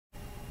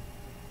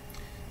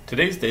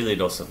Today's Daily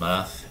Dose of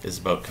Math is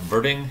about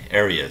converting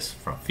areas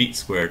from feet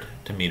squared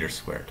to meters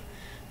squared.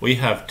 We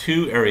have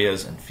two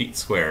areas in feet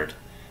squared,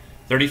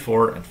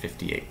 34 and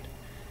 58,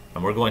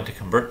 and we're going to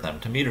convert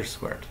them to meters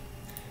squared.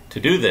 To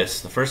do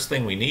this, the first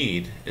thing we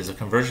need is a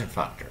conversion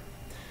factor.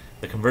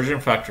 The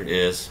conversion factor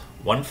is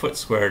 1 foot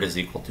squared is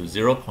equal to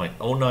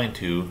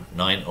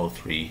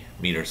 0.092903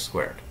 meters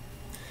squared.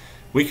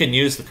 We can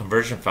use the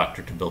conversion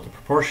factor to build a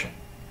proportion.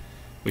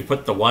 We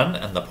put the 1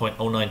 and the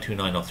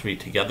 0.092903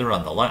 together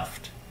on the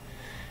left.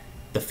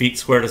 The feet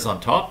squared is on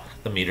top,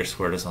 the meter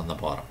squared is on the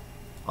bottom.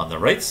 On the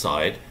right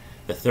side,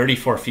 the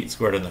 34 feet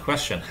squared in the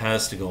question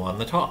has to go on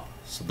the top,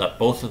 so that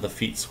both of the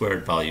feet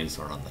squared values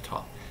are on the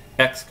top.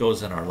 X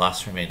goes in our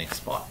last remaining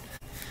spot.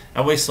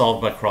 And we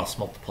solve by cross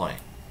multiplying.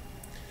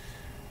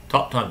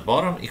 Top times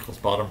bottom equals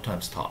bottom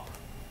times top.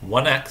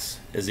 1x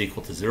is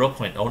equal to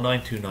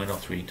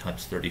 0.092903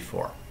 times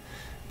 34.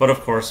 But of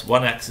course,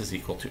 1x is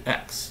equal to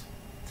x.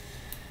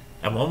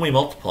 And when we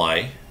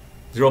multiply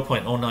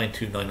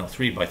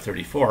 0.092903 by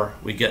 34,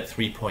 we get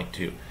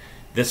 3.2.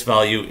 This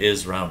value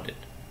is rounded.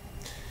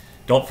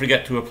 Don't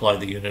forget to apply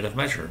the unit of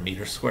measure,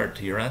 meters squared,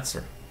 to your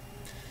answer.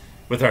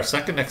 With our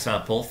second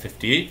example,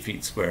 58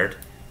 feet squared,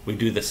 we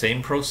do the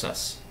same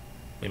process.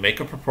 We make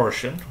a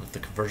proportion with the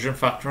conversion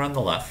factor on the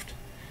left,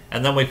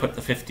 and then we put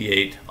the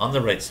 58 on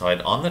the right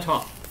side on the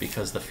top,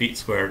 because the feet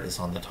squared is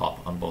on the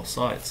top on both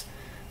sides.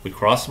 We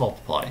cross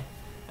multiply,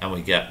 and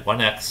we get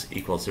 1x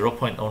equals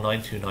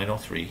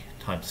 0.092903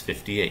 times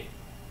 58.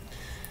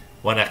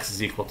 1x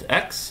is equal to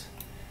x,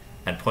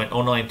 and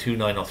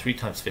 0.092903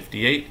 times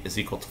 58 is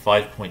equal to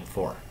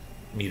 5.4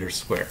 meters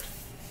squared.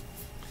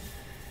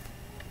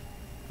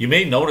 You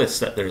may notice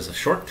that there's a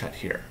shortcut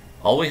here.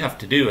 All we have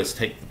to do is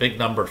take the big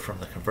number from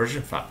the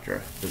conversion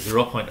factor, the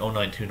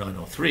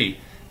 0.092903,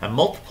 and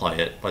multiply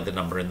it by the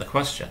number in the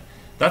question.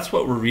 That's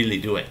what we're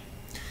really doing.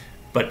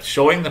 But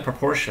showing the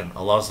proportion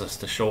allows us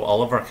to show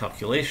all of our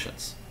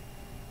calculations.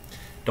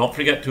 Don't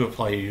forget to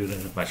apply your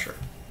unit of measure.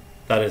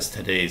 That is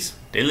today's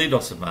Daily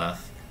Dose of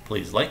Math.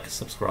 Please like,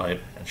 subscribe,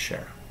 and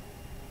share.